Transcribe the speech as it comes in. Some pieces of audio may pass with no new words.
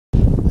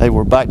Hey,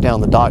 we're back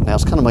down the dock now.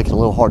 It's kind of making it a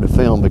little hard to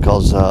film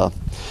because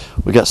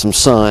we got some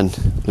sun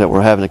that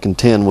we're having to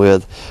contend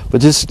with,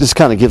 but this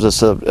kind of gives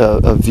us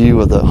a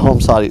view of the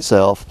home site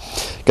itself.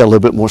 Got a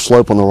little bit more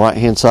slope on the right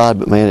hand side,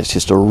 but man, it's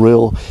just a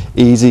real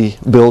easy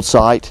build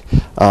site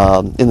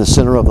in the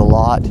center of the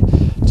lot.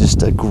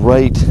 Just a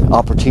great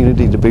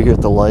opportunity to be here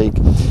at the lake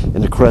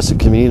in the Crescent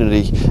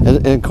community.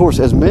 And of course,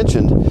 as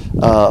mentioned,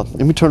 let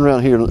me turn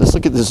around here. Let's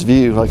look at this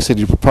view. Like I said,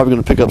 you're probably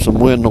going to pick up some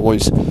wind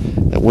noise.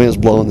 That wind's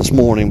blowing this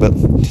morning, but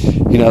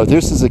you know,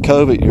 this is the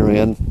covert you're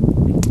in.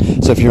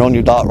 So if you're on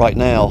your dock right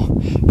now,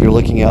 if you're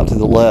looking out to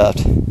the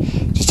left,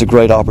 just a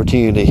great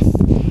opportunity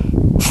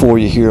for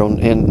you here.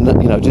 And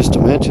you know, just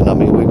to mention, I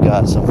mean, we've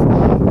got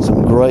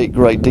some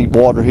great deep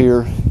water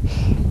here.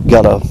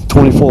 Got a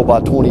 24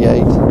 by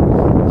 28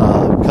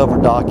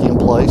 covered dock in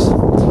place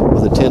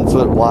with a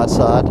 10-foot wide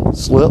side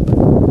slip.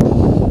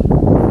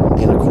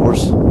 And of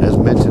course, as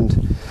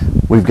mentioned,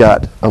 we've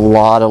got a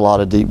lot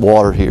of deep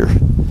water here.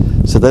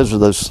 So those are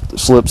those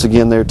slips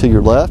again there to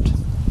your left.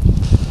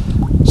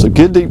 So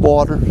good deep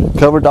water,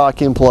 covered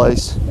dock in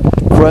place,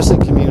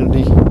 Crescent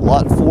community,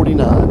 lot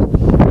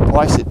 49,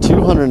 priced at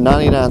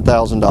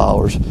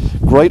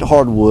 $299,000. Great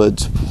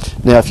hardwoods.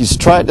 Now, if you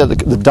subtract that,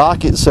 the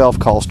dock itself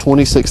costs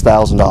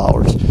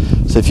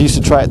 $26,000. So if you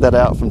subtract that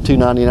out from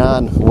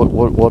 $299,000,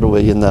 what are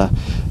we in the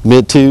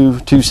mid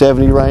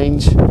 $270,000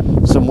 range,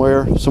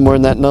 somewhere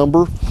in that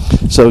number?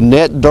 So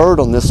net dirt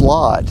on this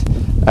lot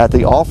at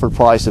the offered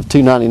price of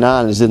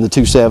 $299,000 is in the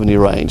 $270,000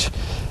 range.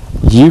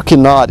 You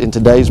cannot, in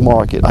today's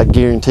market, I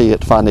guarantee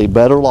it, find a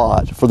better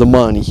lot for the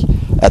money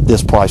at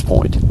this price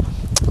point.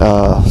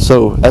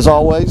 So, as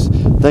always,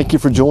 thank you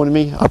for joining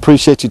me. I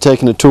appreciate you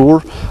taking a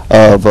tour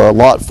of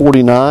Lot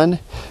 49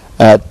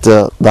 at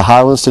the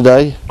Highlands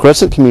today,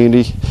 Crescent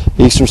Community,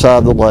 eastern side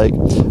of the lake.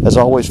 As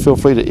always, feel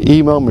free to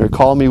email me or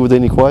call me with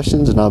any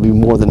questions, and I'll be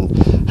more than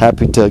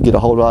happy to get a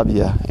hold of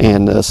you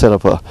and set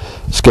up a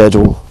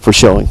schedule for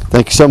showing.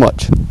 Thank you so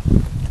much.